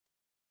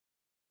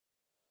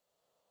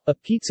A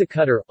pizza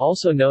cutter,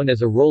 also known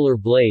as a roller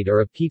blade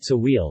or a pizza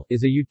wheel,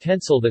 is a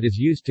utensil that is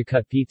used to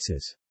cut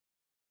pizzas.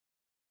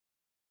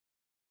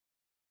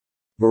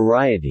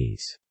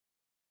 Varieties.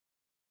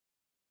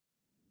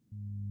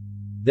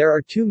 There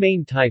are two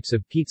main types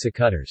of pizza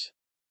cutters.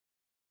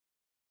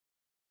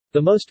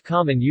 The most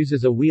common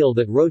uses a wheel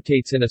that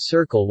rotates in a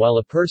circle while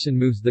a person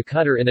moves the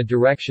cutter in a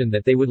direction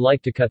that they would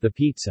like to cut the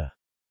pizza.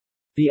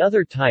 The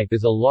other type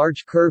is a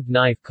large curved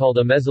knife called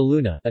a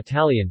mezzaluna,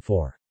 Italian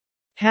for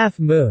half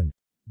moon,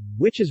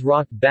 which is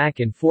rocked back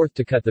and forth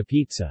to cut the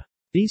pizza.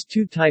 These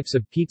two types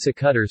of pizza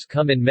cutters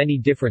come in many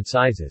different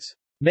sizes.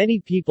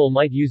 Many people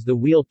might use the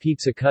wheel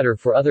pizza cutter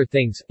for other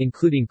things,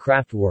 including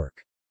craft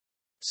work.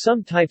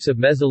 Some types of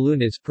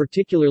mezzalunas,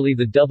 particularly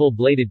the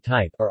double-bladed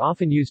type, are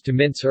often used to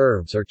mince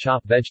herbs or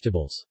chop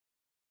vegetables.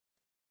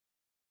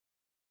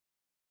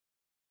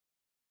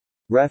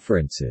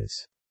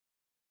 References.